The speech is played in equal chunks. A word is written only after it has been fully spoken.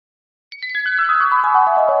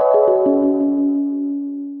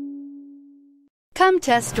Come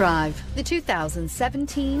test drive the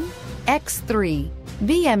 2017 X3.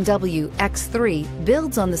 BMW X3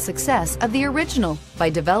 builds on the success of the original by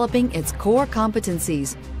developing its core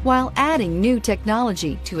competencies while adding new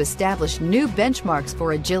technology to establish new benchmarks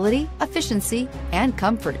for agility, efficiency, and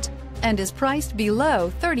comfort, and is priced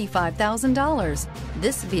below $35,000.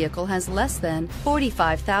 This vehicle has less than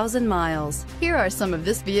 45,000 miles. Here are some of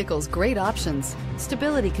this vehicle's great options: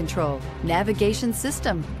 stability control, navigation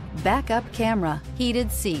system, backup camera,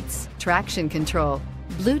 heated seats, traction control,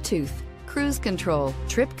 Bluetooth, cruise control,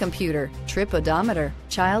 trip computer, trip odometer,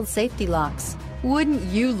 child safety locks. Wouldn't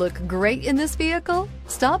you look great in this vehicle?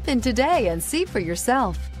 Stop in today and see for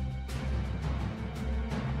yourself.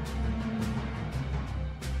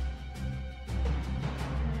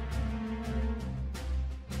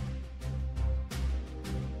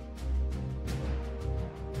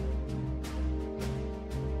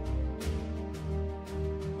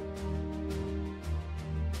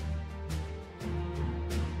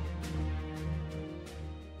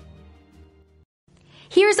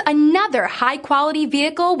 Here's another high-quality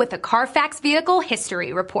vehicle with a Carfax Vehicle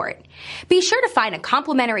History Report. Be sure to find a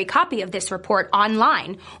complimentary copy of this report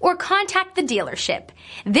online or contact the dealership.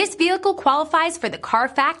 This vehicle qualifies for the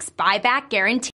Carfax Buyback Guarantee.